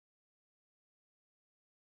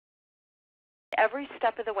every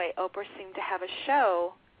step of the way, Oprah seemed to have a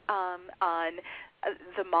show on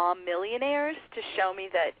the mom millionaires to show me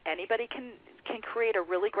that anybody can create a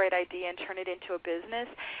really great idea and turn it into a business.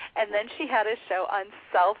 And then she had a show on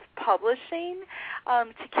self-publishing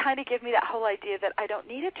to kind of give me that whole idea that I don't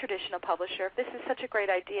need a traditional publisher. If this is such a great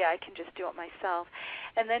idea, I can just do it myself.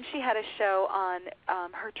 And then she had a show on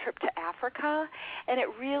her trip to Africa, and it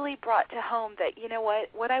really brought to home that, you know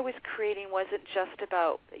what I was creating wasn't just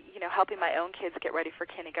about, helping my own kids get ready for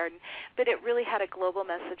kindergarten, but it really had a global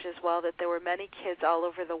message as well, that there were many kids all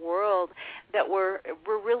over the world that were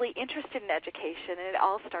really interested in education, and it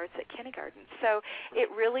all starts at kindergarten. So it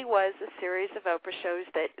really was a series of Oprah shows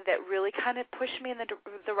that really kind of pushed me in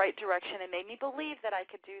the right direction and made me believe that I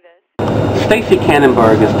could do this. Stacey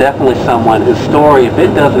Kannenberg is definitely someone whose story, if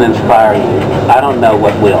it doesn't inspire you, I don't know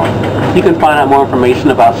what will. You can find out more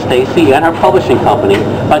information about Stacey and her publishing company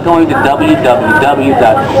by going to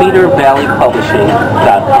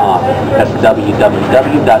www.cedarvalleypublishing.com. That's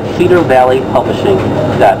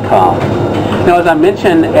www.cedarvalleypublishing.com. Now, as I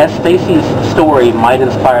mentioned, as Stacey's story might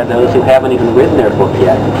inspire those who haven't even written their book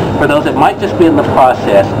yet, for those that might just be in the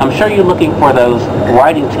process, I'm sure you're looking for those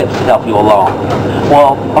writing tips to help you along.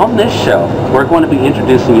 Well, on this show, we're going to be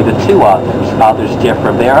introducing you to two authors Jeff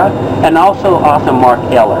Rivera and also author Mark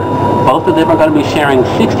Eller. Both of them are going to be sharing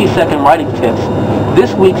 60-second writing tips.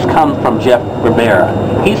 This week's comes from Jeff Rivera.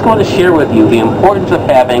 He's going to share with you the importance of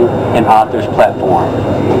having an author's platform.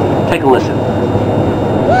 Take a listen.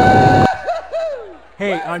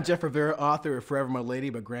 Hey, I'm Jeff Rivera, author of Forever My Lady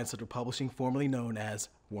by Grand Central Publishing, formerly known as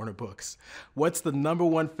Warner Books. What's the number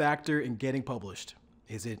one factor in getting published?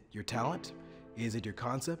 Is it your talent? Is it your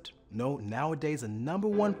concept? No, nowadays the number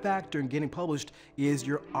one factor in getting published is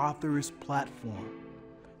your author's platform.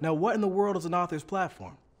 Now, what in the world is an author's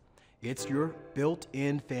platform? It's your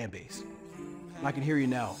built-in fan base. I can hear you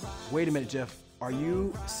now. Wait a minute, Jeff. Are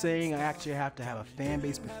you saying I actually have to have a fan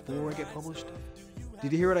base before I get published?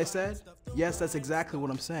 Did you hear what I said? Yes, that's exactly what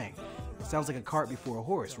I'm saying. It sounds like a cart before a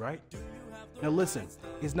horse, right? Now listen,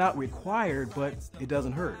 it's not required, but it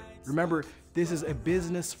doesn't hurt. Remember, this is a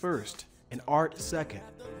business first, an art second.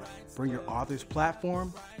 Bring your author's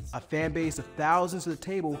platform, a fan base of thousands to the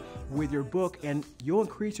table with your book, and you'll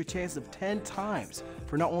increase your chances of 10 times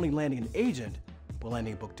for not only landing an agent, but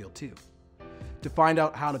landing a book deal too. To find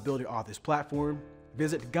out how to build your author's platform,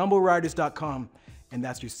 visit gumbowriters.com, and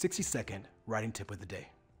that's your 60-second writing tip of the day.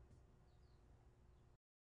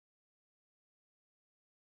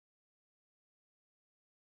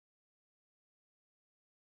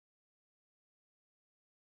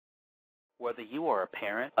 Whether you are a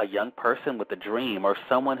parent, a young person with a dream, or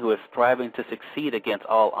someone who is striving to succeed against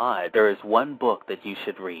all odds, there is one book that you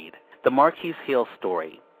should read. The Marquise Hill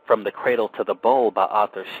Story, From the Cradle to the Bowl by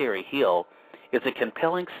author Sherry Hill, is a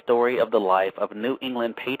compelling story of the life of New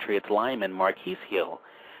England Patriots lineman Marquise Hill,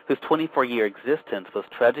 whose 24-year existence was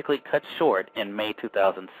tragically cut short in May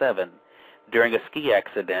 2007 during a ski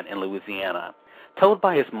accident in Louisiana. Told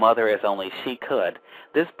by his mother as only she could,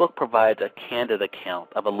 this book provides a candid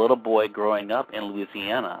account of a little boy growing up in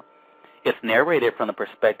Louisiana. It's narrated from the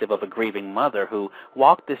perspective of a grieving mother who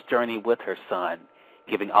walked this journey with her son,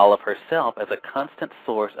 giving all of herself as a constant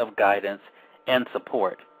source of guidance and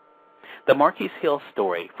support. The Marquise Hill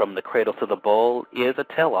Story, From the Cradle to the Bowl, is a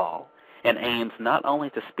tell-all and aims not only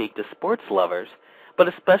to speak to sports lovers, but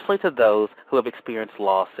especially to those who have experienced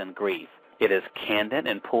loss and grief. It is candid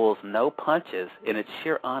and pulls no punches in its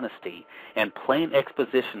sheer honesty and plain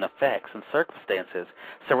exposition of facts and circumstances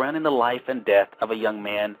surrounding the life and death of a young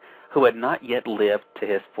man who had not yet lived to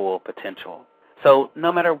his full potential. So,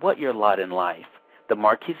 no matter what your lot in life, the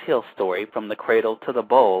Marquise Hill Story, From the Cradle to the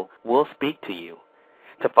Bowl, will speak to you.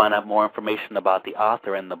 To find out more information about the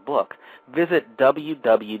author and the book, visit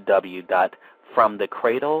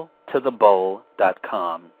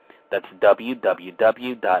www.fromthecradletothebowl.com. That's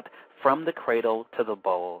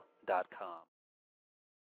www.fromthecradletothebowl.com.